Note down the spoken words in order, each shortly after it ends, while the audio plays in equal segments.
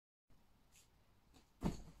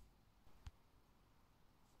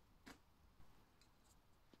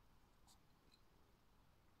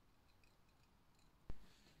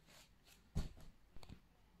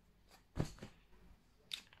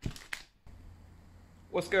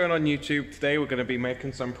What's going on YouTube? Today we're going to be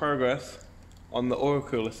making some progress on the oil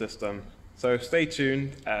cooler system. So stay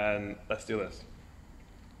tuned and let's do this.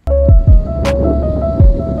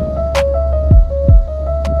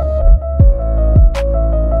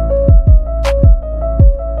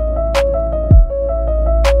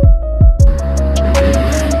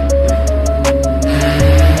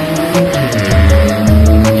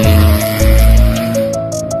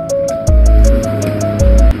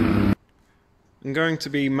 I'm going to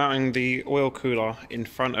be mounting the oil cooler in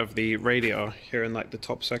front of the radiator here in like the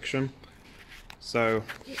top section. So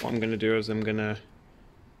what I'm going to do is I'm going to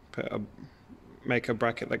make a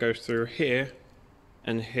bracket that goes through here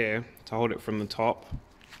and here to hold it from the top,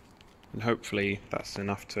 and hopefully that's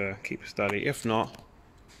enough to keep it steady. If not,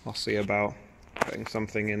 I'll see about putting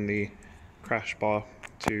something in the crash bar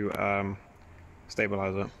to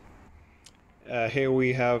stabilize it. Here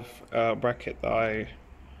we have a bracket that I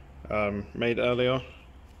made earlier,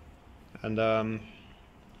 and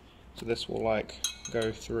so this will like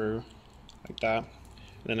go through like that,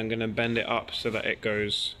 and then I'm going to bend it up so that it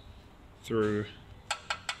goes through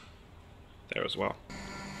there as well.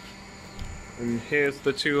 And here's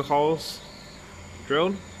the two holes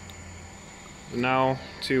drilled. Now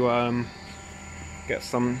to get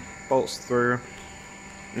some bolts through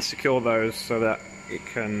and secure those so that it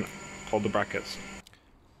can hold the brackets.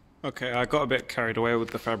 Okay, I got a bit carried away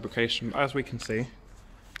with the fabrication, but as we can see,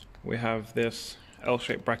 we have this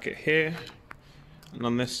L-shaped bracket here, and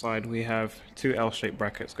on this side we have two L-shaped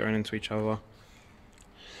brackets going into each other.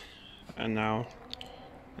 And now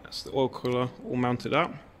that's the oil cooler all mounted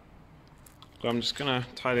up. So I'm just gonna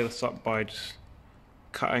tidy this up by just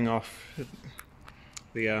cutting off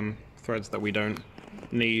the threads that we don't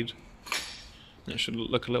need. It should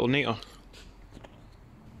look a little neater.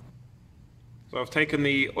 So I've taken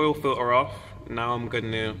the oil filter off. Now I'm going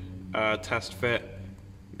to test fit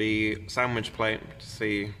the sandwich plate to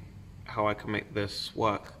see how I can make this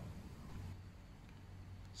work.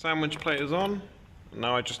 Sandwich plate is on.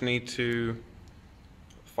 Now I just need to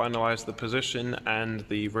finalize the position and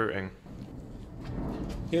the routing.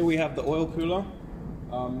 Here we have the oil cooler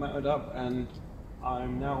mounted up, and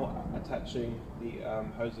I'm now attaching the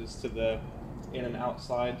hoses to the in and out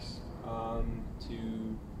sides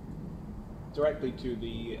directly to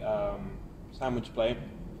the sandwich plate,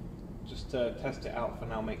 just to test it out for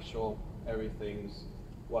now, make sure everything's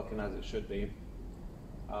working as it should be,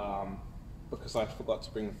 because I forgot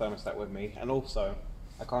to bring the thermostat with me, and also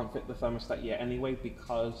I can't fit the thermostat yet anyway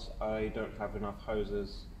because I don't have enough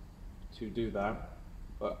hoses to do that,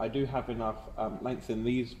 but I do have enough length in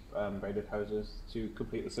these braided hoses to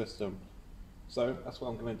complete the system. So that's what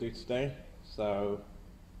I'm going to do today. So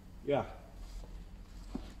yeah.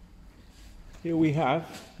 Here we have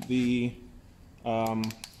the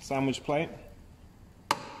sandwich plate.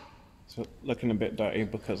 It's looking a bit dirty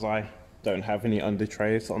because I don't have any under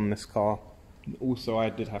trays on this car. Also,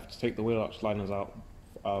 I did have to take the wheel arch liners out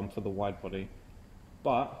for the wide body.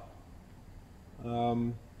 But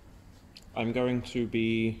I'm going to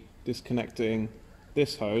be disconnecting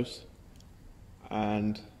this hose,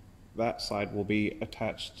 and that side will be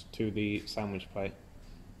attached to the sandwich plate.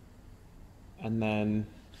 And then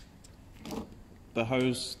the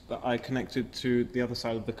hose that I connected to the other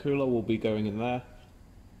side of the cooler will be going in there,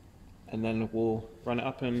 and then we'll run it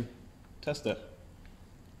up and test it.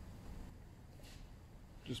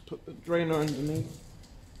 Just put the drainer underneath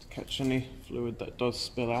to catch any fluid that does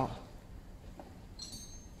spill out.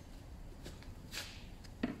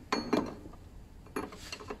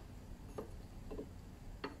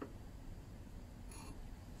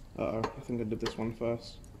 Uh-oh, I think I did this one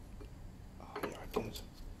first. Oh yeah, I did.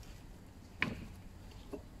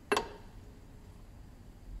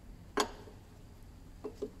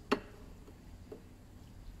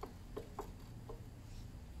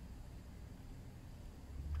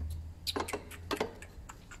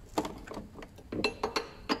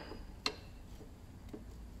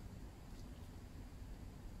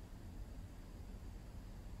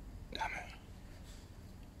 Damn it.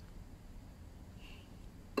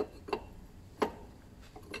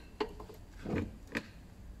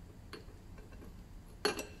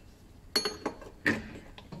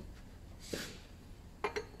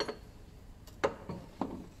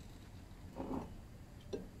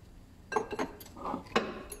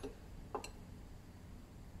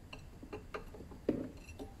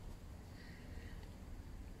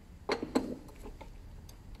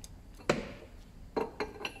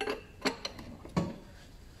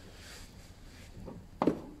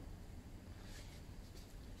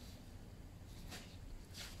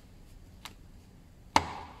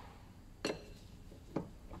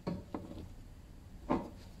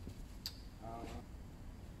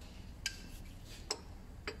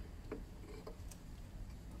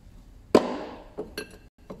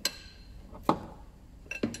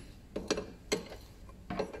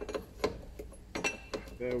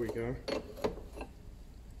 there we go.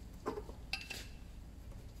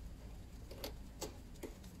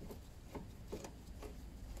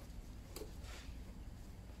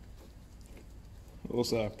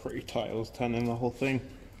 Also pretty tight, it was turning the whole thing.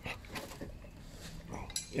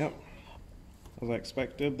 Yep, as I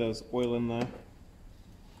expected, there's oil in there.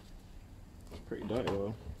 It's pretty dirty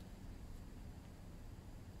oil.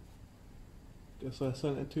 Guess I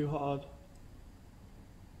sent it too hard.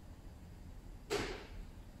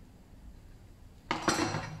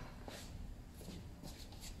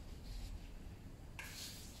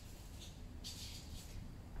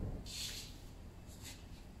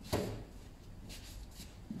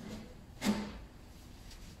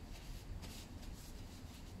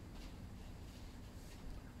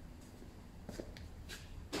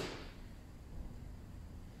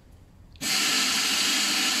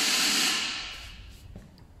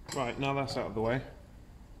 Right, now that's out of the way,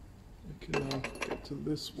 I can now get to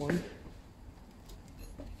this one.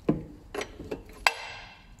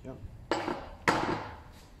 Yep.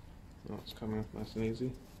 Now it's coming off nice and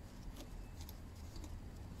easy.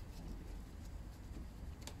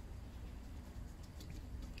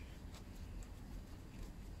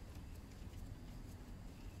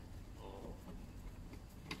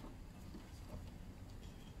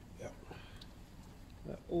 Yep.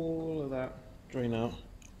 Let all of that drain out.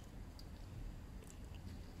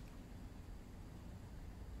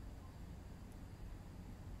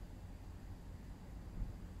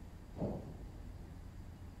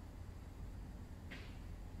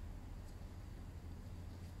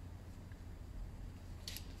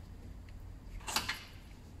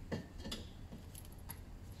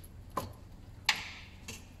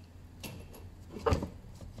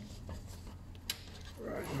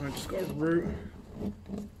 Right, I just got to route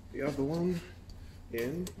the other one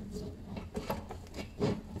in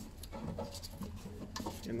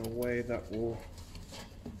a way that will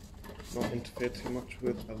not interfere too much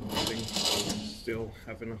with other things, still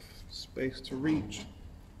have enough space to reach.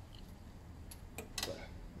 But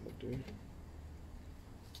that'll do.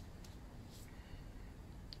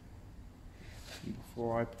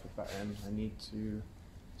 Before I put that in, I need to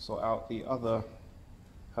sort out the other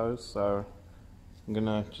hose, so I'm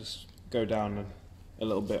gonna just go down a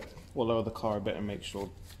little bit, or lower the car a bit, and make sure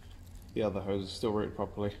the other hose is still routed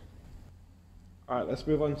properly. Alright, let's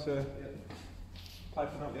move on to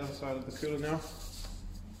piping out the other side of the cooler now.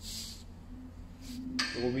 So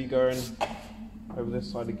we'll be going over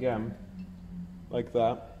this side again, like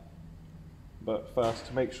that. But first,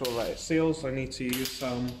 to make sure that it seals, I need to use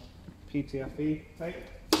some PTFE tape.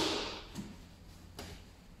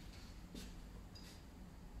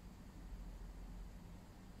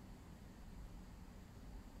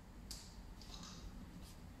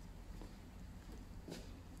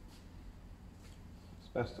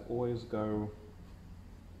 It's best to always go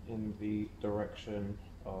in the direction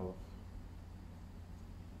of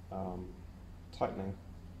tightening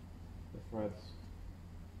the threads,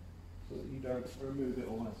 so that you don't remove it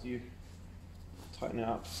all as you tighten it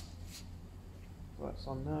up. So that's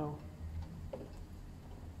on now. Just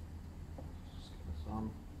get this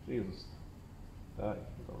on. Jesus, dirty.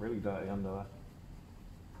 It got really dirty under there.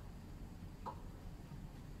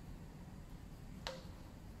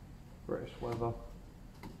 British weather,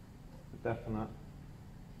 for definite,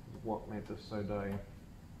 is what made this so dirty.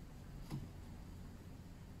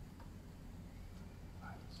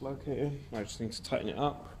 It's located. I just need to tighten it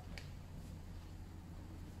up.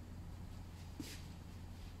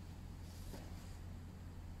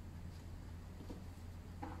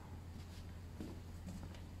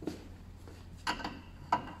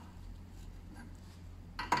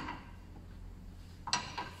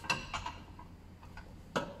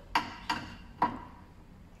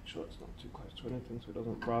 Make sure it's not too close to anything so it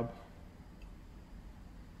doesn't rub.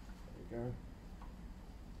 There we go.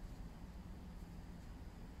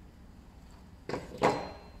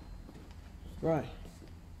 Right,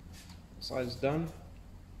 side's done.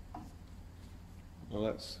 Now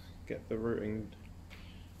let's get the routing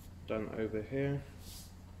done over here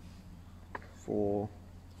for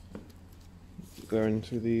going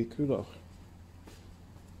to the cooler.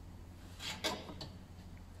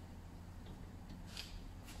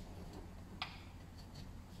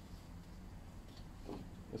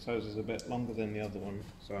 This hose is a bit longer than the other one,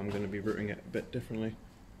 so I'm going to be routing it a bit differently.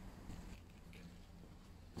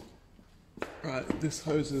 Right, this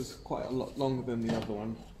hose is quite a lot longer than the other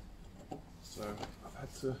one, so I've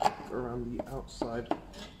had to go around the outside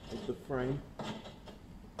of the frame.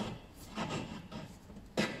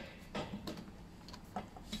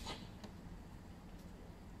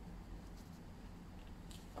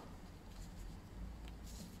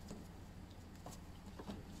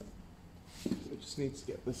 Just need to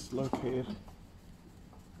get this located.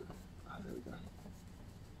 Ah, there we go.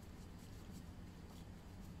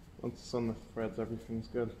 Once it's on the threads, everything's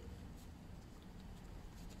good.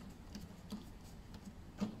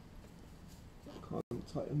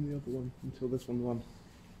 Can't tighten the other one until this one's on.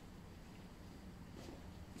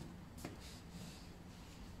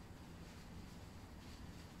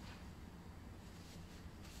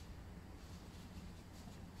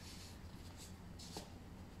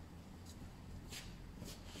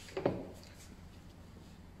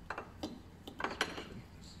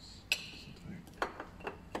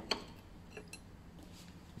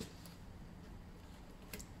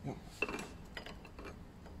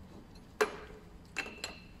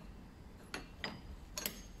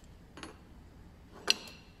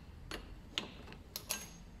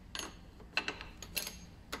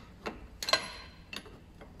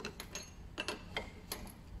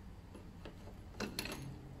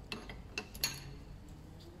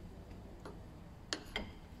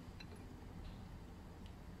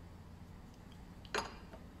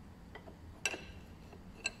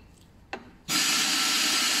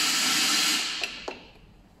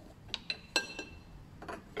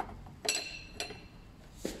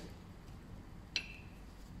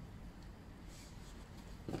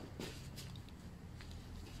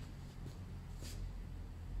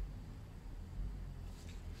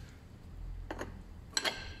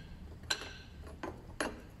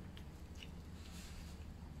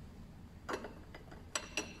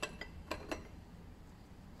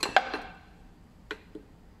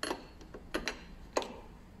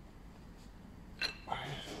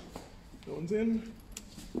 That one's in.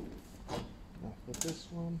 Now for this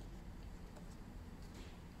one.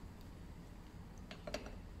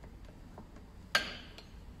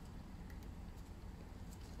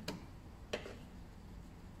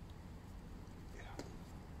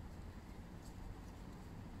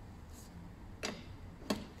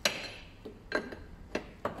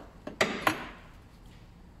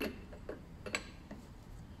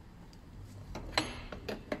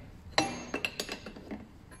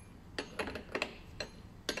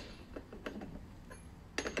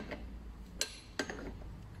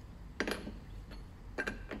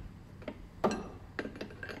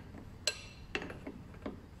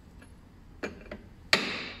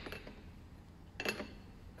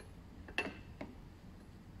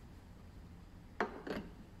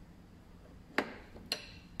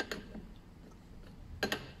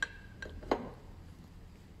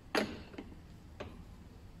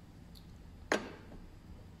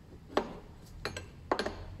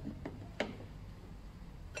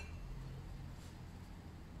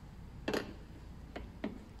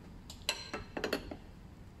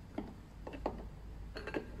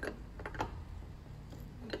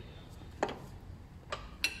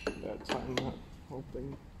 Tighten that whole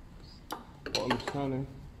thing. Bottom's turning.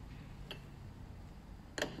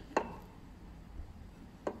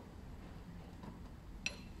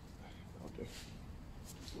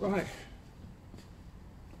 Right.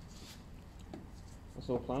 That's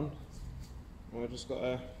all planned. I've just got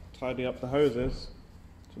to tidy up the hoses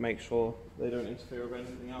to make sure they don't interfere with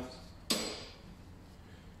anything else.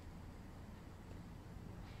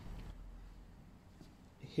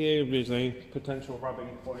 Here is a potential rubbing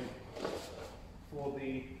point for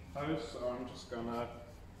the hose, so I'm just going to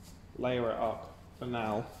layer it up for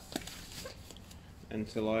now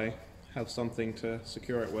until I have something to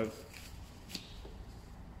secure it with.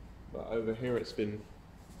 But over here it's been,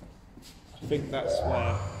 I think that's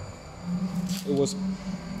where it was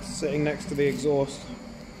sitting next to the exhaust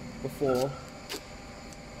before,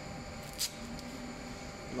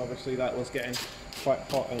 and obviously that was getting quite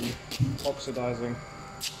hot and oxidizing.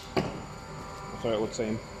 So it would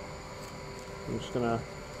seem. I'm just going to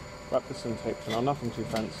wrap this in tape for now, nothing too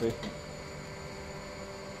fancy.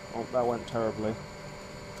 Oh, that went terribly.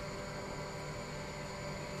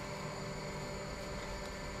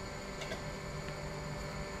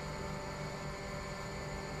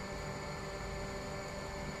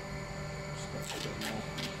 Just a bit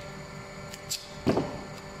more.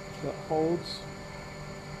 That holds.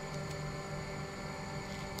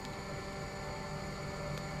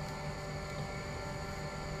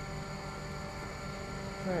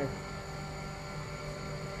 Okay.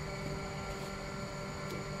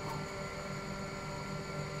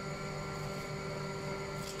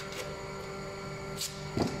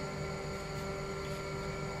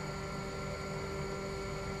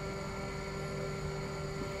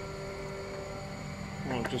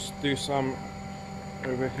 I'll just do some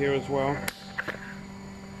over here as well,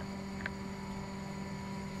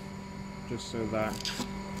 just so that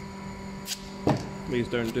these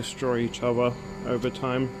don't destroy each other over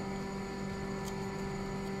time.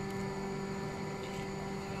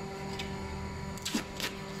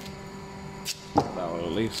 That will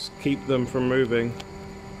at least keep them from moving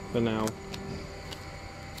for now.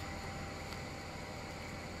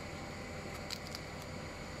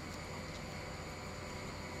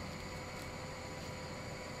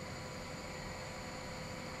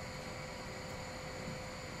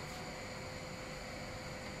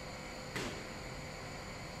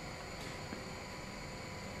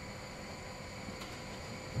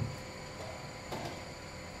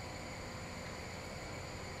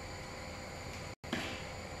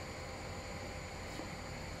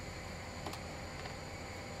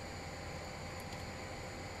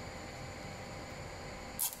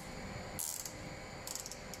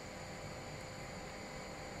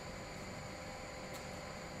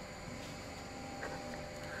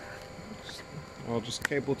 I'll just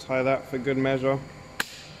cable tie that for good measure.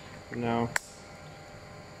 Now,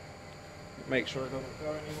 make sure it doesn't go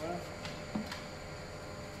anywhere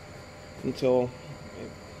until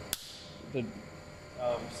the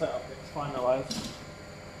setup is finalized.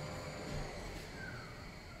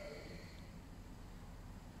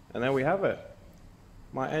 And there we have it.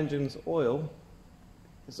 My engine's oil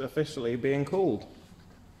is officially being cooled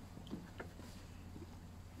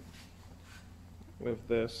with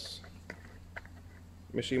this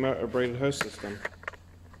Mishimoto braided hose system.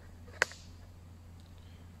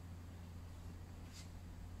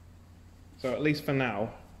 So at least for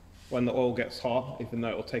now, when the oil gets hot, even though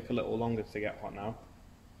it will take a little longer to get hot now,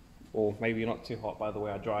 or maybe not too hot by the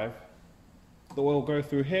way I drive, the oil will go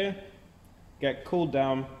through here, get cooled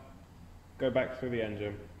down, go back through the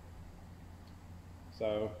engine.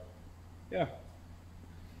 So, yeah.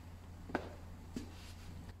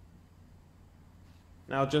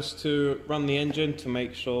 Now just to run the engine to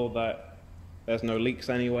make sure that there's no leaks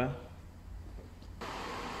anywhere.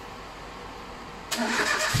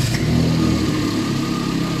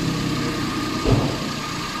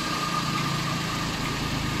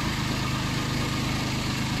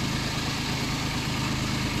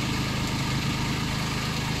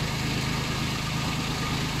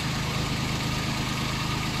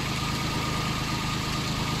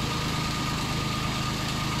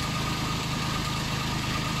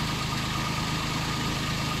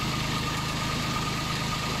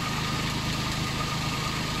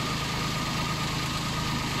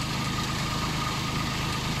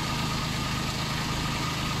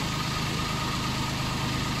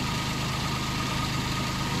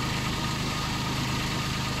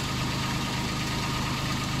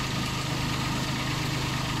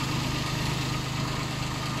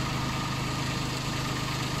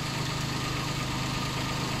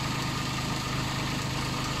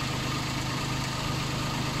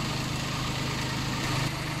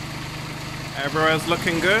 Everywhere's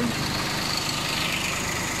looking good.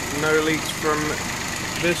 No leaks from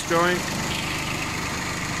this joint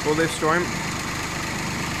or this joint.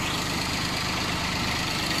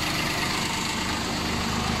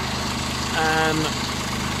 And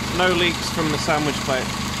no leaks from the sandwich plate.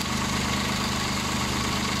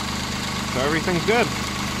 So everything's good.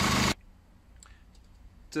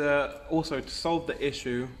 Also, to solve the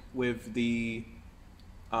issue with the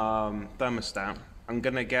thermostat, I'm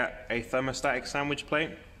gonna get a thermostatic sandwich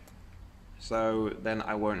plate, so then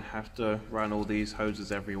I won't have to run all these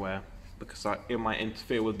hoses everywhere, because it might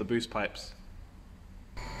interfere with the boost pipes.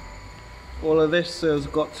 All of this has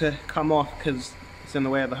got to come off because it's in the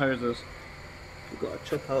way of the hoses. We've got to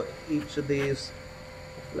chop out each of these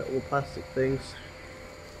little plastic things,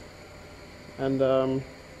 and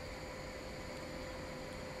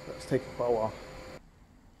that's taken quite a while.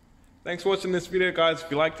 Thanks for watching this video, guys. If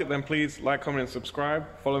you liked it, then please like, comment, and subscribe.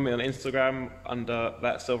 Follow me on Instagram under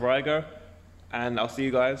 @Aygo, and I'll see you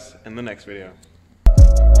guys in the next video.